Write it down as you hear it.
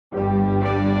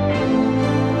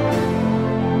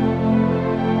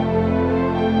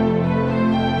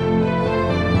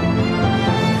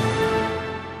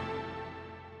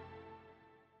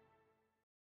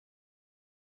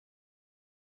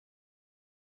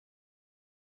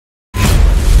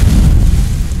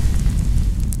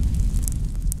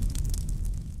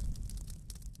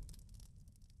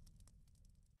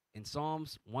In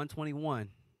Psalms 121,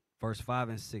 verse 5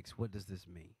 and 6, what does this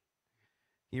mean?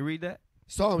 Can you read that?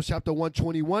 Psalms chapter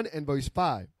 121 and verse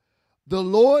 5. The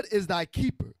Lord is thy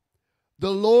keeper. The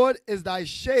Lord is thy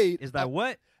shade. Is thy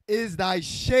what? Is thy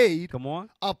shade. Come on.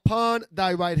 Upon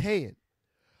thy right hand.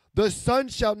 The sun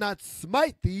shall not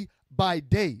smite thee by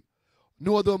day,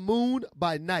 nor the moon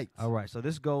by night. All right, so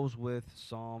this goes with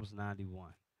Psalms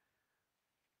 91.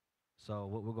 So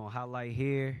what we're going to highlight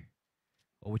here,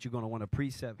 or what you're going to want to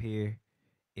precept here,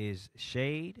 is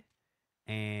shade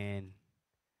and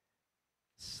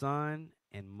sun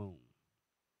and moon.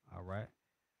 All right.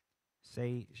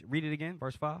 Read it again,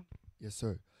 verse 5. Yes,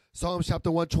 sir. Psalms chapter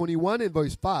 121 and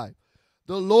verse 5.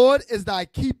 The Lord is thy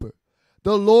keeper.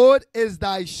 The Lord is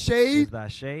thy shade. Is thy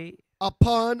shade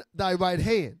upon thy right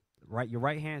hand. Right, your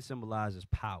right hand symbolizes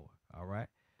power. All right.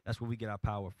 That's where we get our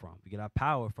power from. We get our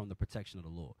power from the protection of the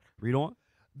Lord. Read on.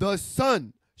 The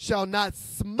sun shall not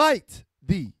smite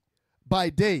thee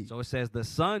by day. So it says the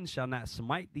sun shall not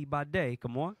smite thee by day.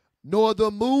 Come on. Nor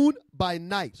the moon by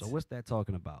night. So what's that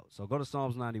talking about? So go to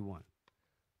Psalms 91.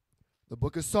 The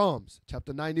book of Psalms,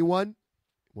 chapter 91,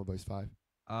 verse 5.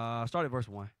 Start at verse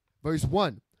 1. Verse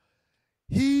 1.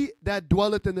 He that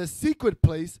dwelleth in the secret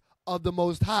place of the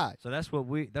Most High. So that's what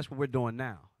we're doing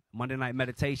now. Monday night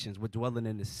meditations. We're dwelling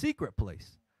in the secret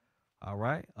place. All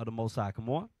right, of the Most High. Come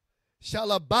on.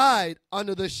 Shall abide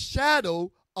under the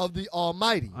shadow of the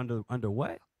Almighty. Under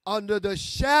what? Under the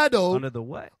shadow. Under the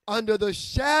what? Under the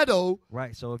shadow.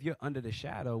 Right. So if you're under the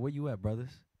shadow, where you at,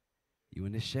 brothers? You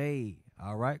in the shade.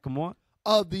 All right. Come on.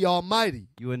 Of the Almighty.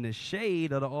 You in the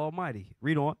shade of the Almighty.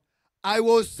 Read on. I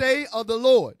will say of the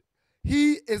Lord,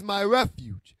 He is my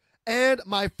refuge and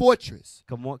my fortress.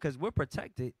 Come on, because we're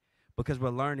protected because we're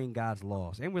learning God's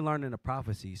laws and we're learning the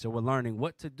prophecy. So we're learning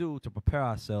what to do to prepare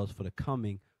ourselves for the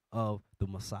coming of the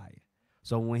Messiah.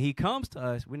 So when he comes to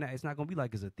us, it's not going to be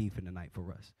like it's a thief in the night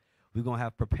for us. We're going to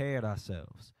have prepared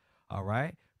ourselves, all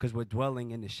right, because we're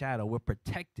dwelling in the shadow. We're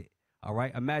protected, all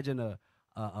right. Imagine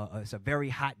it's a very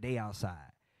hot day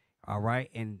outside, all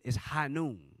right, and it's high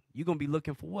noon. You're going to be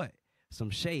looking for what? Some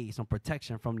shade, some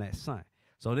protection from that sun.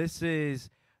 So this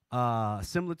is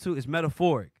similar to, it's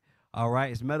metaphoric, all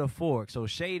right? It's metaphoric. So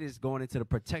shade is going into the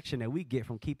protection that we get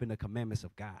from keeping the commandments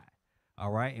of God,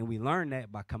 all right? And we learn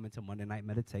that by coming to Monday night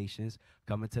meditations,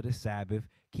 coming to the Sabbath,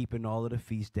 keeping all of the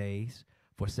feast days,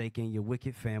 forsaking your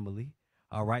wicked family,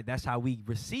 all right? That's how we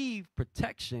receive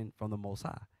protection from the Most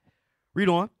High. Read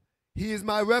on. He is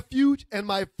my refuge and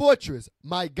my fortress,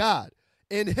 my God.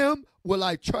 In him will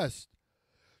I trust.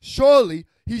 Surely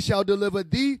he shall deliver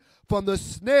thee from the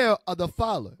snare of the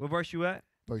fowler. What verse you at?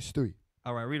 Verse 3.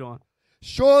 All right, read on.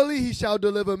 Surely he shall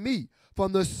deliver me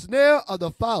from the snare of the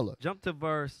fowler. Jump to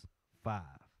verse 5.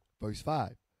 Verse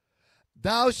 5.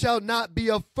 Thou shalt not be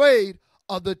afraid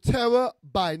of the terror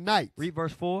by night. Read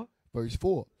verse 4. Verse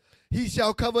 4. He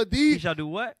shall cover thee. He shall do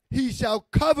what? He shall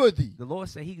cover thee. The Lord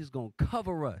said he is going to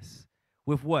cover us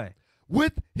with what?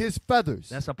 With his feathers.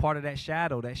 That's a part of that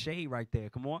shadow, that shade right there.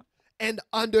 Come on. And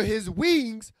under his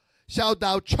wings shalt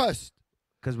thou trust.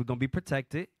 Because we're going to be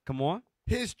protected. Come on.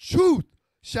 His truth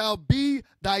shall be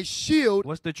thy shield.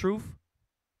 What's the truth?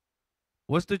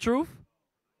 What's the truth?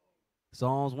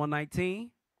 Psalms 119,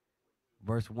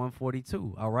 verse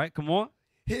 142. All right, come on.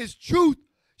 His truth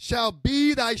shall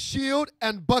be thy shield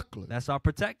and buckler. That's our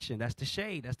protection. That's the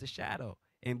shade. That's the shadow.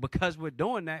 And because we're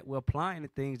doing that, we're applying the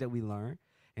things that we learn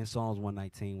in Psalms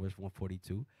 119, verse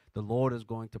 142. The Lord is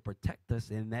going to protect us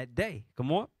in that day.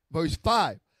 Come on. Verse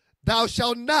 5. Thou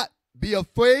shalt not be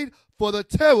afraid for the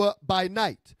terror by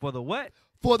night. For the what?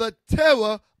 For the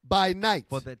terror by night.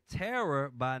 For the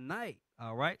terror by night.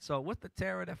 All right. So what's the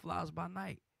terror that flies by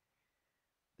night?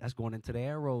 That's going into the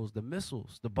arrows, the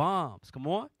missiles, the bombs. Come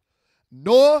on.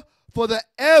 Nor for the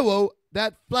arrow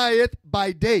that flieth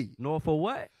by day. Nor for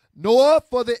what? Nor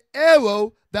for the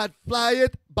arrow that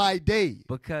flieth by day.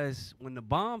 Because when the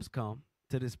bombs come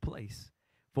to this place,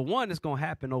 for one, it's going to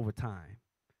happen over time.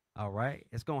 All right?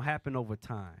 It's going to happen over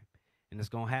time. And it's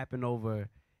going to happen over,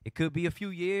 it could be a few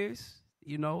years,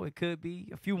 you know, it could be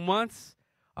a few months.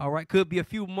 All right? Could be a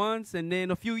few months and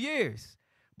then a few years.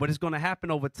 But it's going to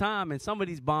happen over time, and some of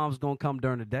these bombs going to come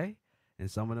during the day, and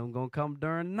some of them going to come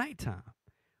during nighttime.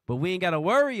 But we ain't got to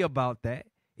worry about that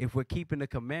if we're keeping the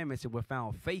commandments and we're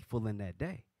found faithful in that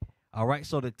day. All right,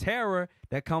 so the terror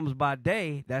that comes by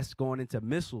day, that's going into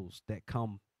missiles that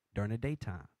come during the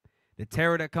daytime. The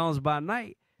terror that comes by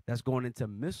night, that's going into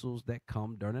missiles that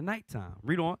come during the nighttime.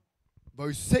 Read on.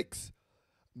 Verse 6.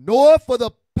 Nor for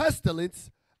the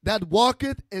pestilence that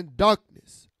walketh in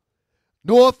darkness,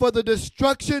 nor for the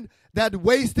destruction that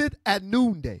wasteth at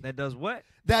noonday. That does what?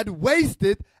 That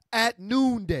wasteth at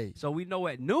noonday. So we know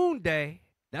at noonday,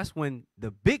 that's when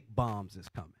the big bombs is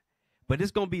coming. But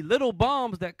it's going to be little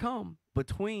bombs that come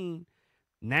between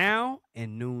now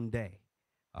and noonday.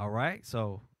 All right?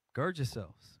 So gird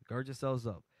yourselves. Gird yourselves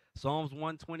up. Psalms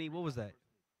 120, what was that?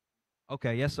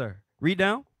 Okay, yes, sir. Read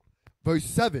down. Verse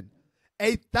 7.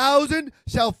 1,000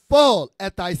 shall fall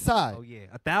at thy side. Oh, yeah.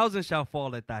 1,000 shall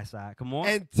fall at thy side. Come on.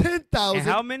 And 10,000. And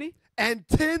how many? And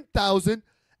 10,000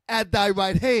 at thy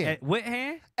right hand. At what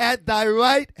hand? At thy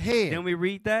right hand. Then we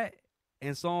read that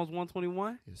in Psalms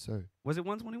 121. Yes, sir. Was it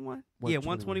 121? 121. Yeah,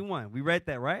 121. We read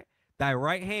that, right? Thy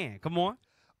right hand. Come on.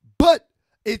 But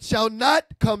it shall not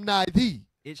come nigh thee.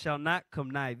 It shall not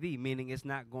come nigh thee, meaning it's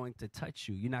not going to touch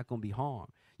you. You're not going to be harmed.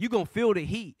 You're going to feel the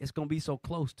heat. It's going to be so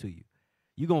close to you.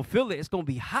 You're going to feel it. It's going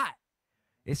to be hot.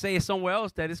 It says somewhere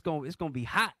else that it's going to be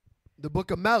hot. The book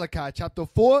of Malachi, chapter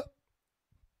 4,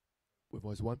 with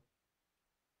verse 1.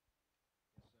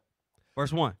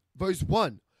 Verse 1. Verse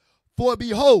 1. For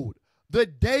behold, the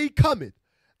day cometh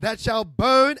that shall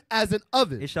burn as an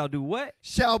oven. It shall do what?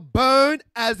 Shall burn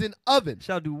as an oven.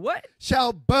 Shall do what?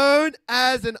 Shall burn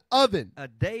as an oven. A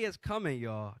day is coming,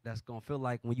 y'all, that's going to feel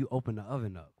like when you open the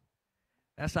oven up.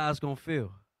 That's how it's going to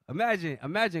feel.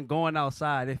 Imagine going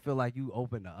outside and feel like you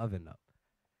open the oven up.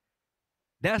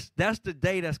 That's the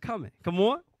day that's coming. Come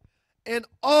on. And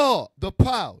all the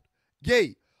proud,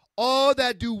 yea, all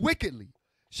that do wickedly,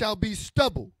 shall be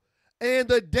stubble. And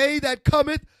the day that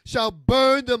cometh shall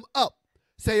burn them up,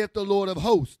 saith the Lord of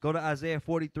hosts. Go to Isaiah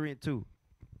 43 and 2.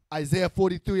 Isaiah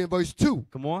 43 and verse 2.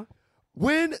 Come on.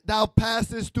 When thou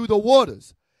passest through the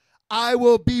waters, I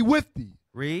will be with thee.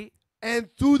 Read. And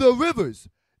through the rivers,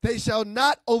 they shall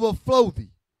not overflow thee.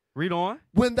 Read on.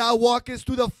 When thou walkest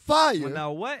through the fire. When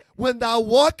thou what? When thou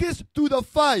walkest through the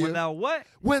fire. When thou what?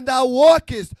 When thou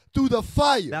walkest through the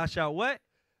fire. Thou shalt what?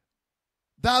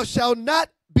 Thou shalt not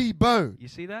be burned. You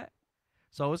see that?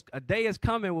 So a day is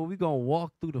coming when we're going to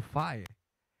walk through the fire.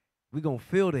 We're going to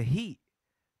feel the heat,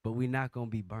 but we're not going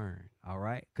to be burned, all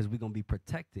right? Because we're going to be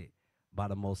protected by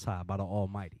the Most High, by the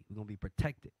Almighty. We're going to be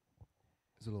protected.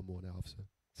 There's a little more on that, officer.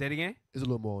 Say it again. There's a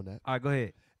little more on that. All right, go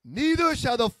ahead. Neither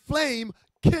shall the flame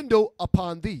kindle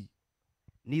upon thee.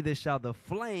 Neither shall the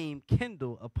flame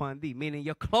kindle upon thee, meaning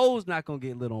your clothes not going to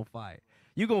get lit on fire.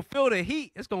 You're going to feel the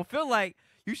heat. It's going to feel like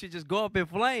you should just go up in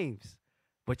flames,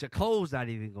 but your clothes not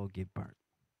even going to get burnt.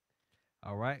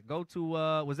 All right, go to,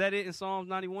 was that it in Psalms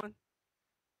 91?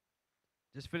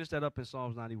 Just finish that up in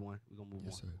Psalms 91. We're going to move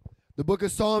on. Sir. The book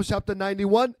of Psalms, chapter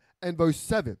 91 and verse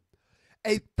 7.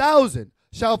 1,000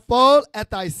 shall fall at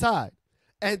thy side,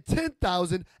 and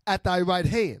 10,000 at thy right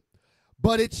hand,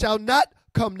 but it shall not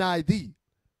come nigh thee.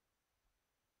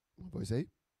 Verse 8.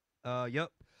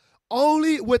 Yep.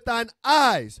 Only with thine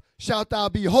eyes shalt thou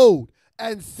behold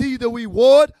and see the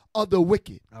reward of the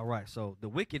wicked. All right, so the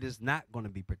wicked is not going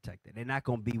to be protected. They're not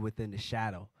going to be within the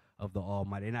shadow of the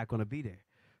Almighty. They're not going to be there.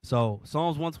 So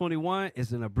Psalms 121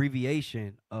 is an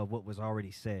abbreviation of what was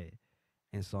already said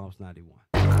in Psalms 91.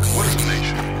 What is a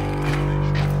nation?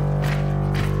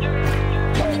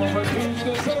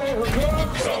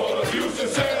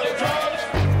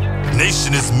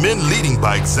 Nation is men leading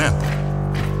by example.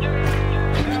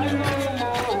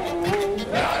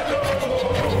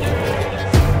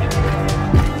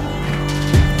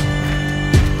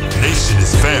 Nation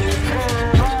is family.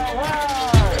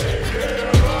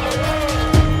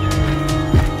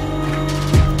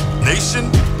 Nation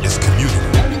is community.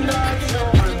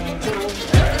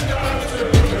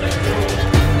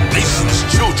 Nation is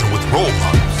children with role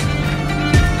models.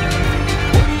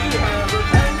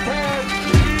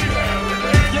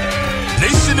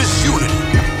 Nation is unity.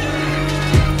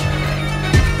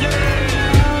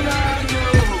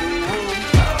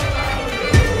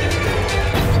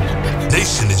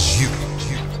 Nation is you.